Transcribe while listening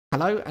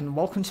Hello and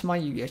welcome to my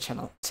Yu-Gi-Oh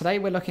channel. Today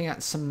we're looking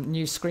at some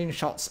new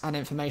screenshots and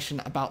information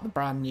about the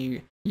brand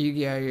new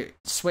Yu-Gi-Oh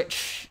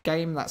Switch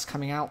game that's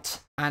coming out,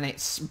 and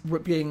it's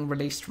being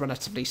released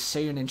relatively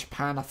soon in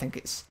Japan. I think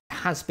it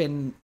has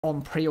been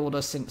on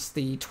pre-order since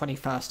the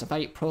 21st of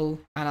April,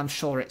 and I'm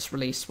sure its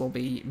release will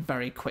be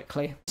very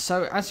quickly.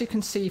 So as you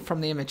can see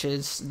from the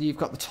images, you've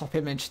got the top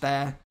image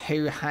there,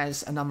 who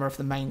has a number of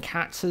the main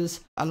characters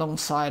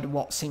alongside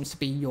what seems to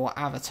be your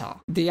avatar.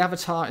 The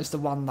avatar is the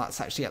one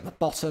that's actually at the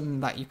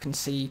bottom that you can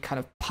see kind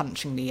of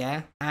punching the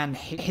air, and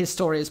his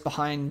story is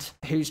behind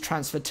who's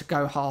transferred to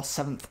Gohar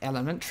 7th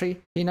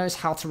Elementary. He knows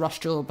how to rush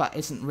duel but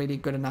isn't really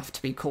good enough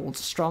to be called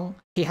strong.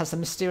 He has a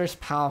mysterious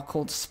power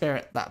called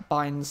Spirit that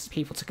binds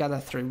people together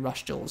through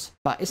rush duels,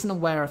 but isn't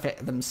aware of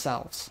it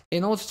themselves.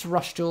 In order to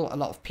rush duel a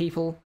lot of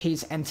people,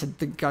 he's entered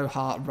the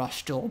Gohar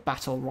Rush Duel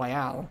Battle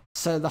Royale.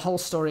 So the whole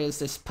story is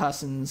this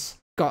person's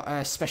got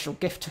a special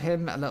gift to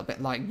him, a little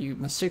bit like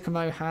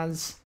Masukumo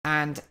has,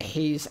 and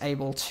he's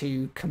able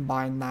to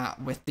combine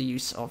that with the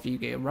use of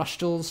Yu-Gi-Oh! Rush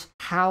Duels.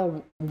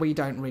 How, we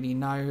don't really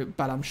know,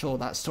 but I'm sure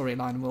that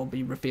storyline will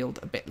be revealed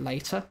a bit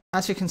later.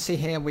 As you can see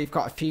here, we've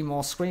got a few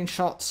more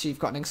screenshots. You've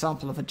got an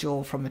example of a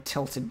duel from a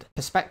tilted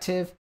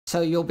perspective,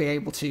 so you'll be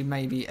able to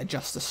maybe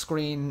adjust the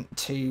screen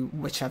to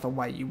whichever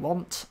way you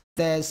want.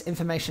 There's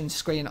information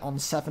screen on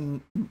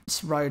 7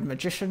 Road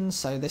Magicians,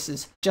 so this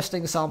is just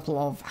an example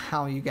of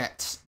how you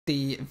get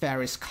the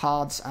various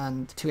cards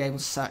and to be able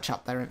to search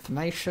up their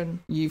information.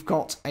 You've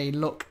got a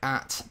look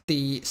at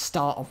the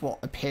start of what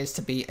appears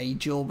to be a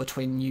duel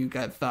between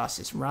Yuga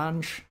versus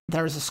Ranj.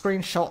 There is a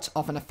screenshot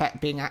of an effect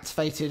being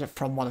activated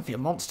from one of your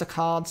monster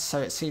cards,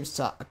 so it seems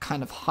to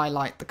kind of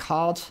highlight the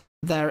card.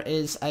 There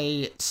is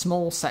a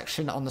small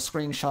section on the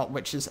screenshot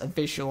which is a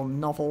visual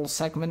novel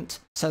segment,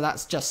 so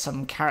that's just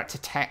some character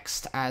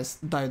text as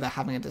though they're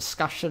having a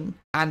discussion,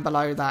 and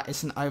below that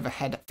is an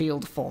overhead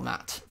field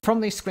format.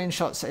 From these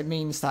screenshots it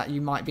means that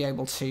you might be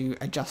able to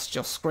adjust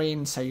your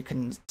screen so you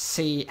can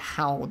see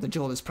how the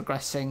duel is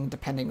progressing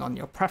depending on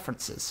your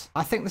preferences.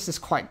 I think this is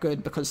quite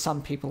good because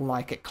some people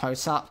like it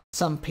close up,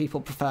 some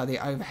people prefer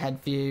the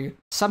overhead view,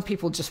 some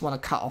people just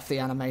want to cut off the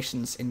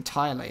animations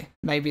entirely.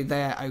 Maybe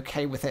they're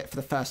okay with it for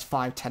the first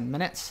 5-10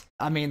 minutes.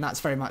 I mean, that's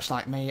very much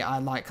like me. I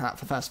like that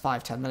for the first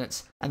 5-10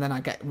 minutes, and then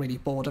I get really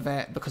bored of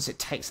it because it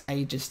takes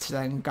ages to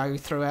then go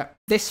through it.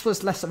 This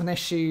was less of an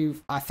issue,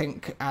 I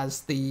think,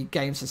 as the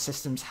games and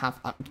systems have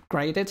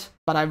upgraded,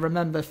 but I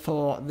remember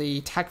for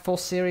the Tag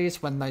Force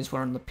series, when those were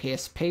on the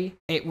PSP,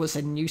 it was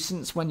a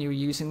nuisance when you were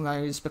using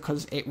those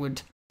because it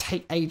would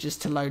take ages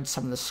to load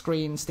some of the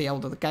screens. The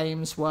older the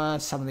games were,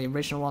 some of the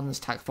original ones,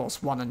 Tag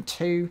Force 1 and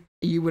 2,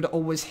 you would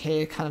always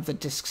hear kind of the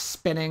disc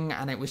spinning,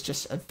 and it was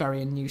just a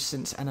very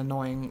nuisance and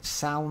annoying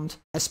sound,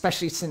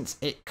 especially since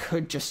it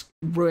could just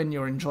ruin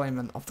your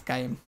enjoyment of the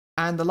game.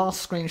 And the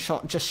last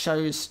screenshot just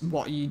shows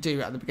what you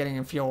do at the beginning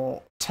of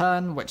your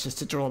turn, which is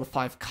to draw the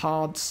 5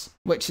 cards,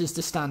 which is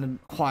the standard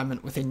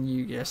requirement within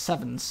Yu-Gi-Oh!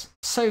 7s.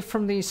 So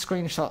from these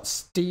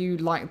screenshots, do you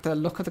like the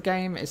look of the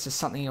game? Is this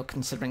something you're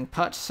considering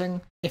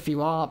purchasing? If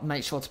you are,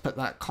 make sure to put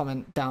that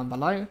comment down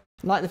below.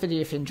 Like the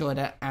video if you enjoyed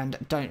it, and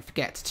don't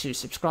forget to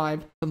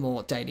subscribe for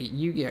more daily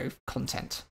Yu-Gi-Oh! Content.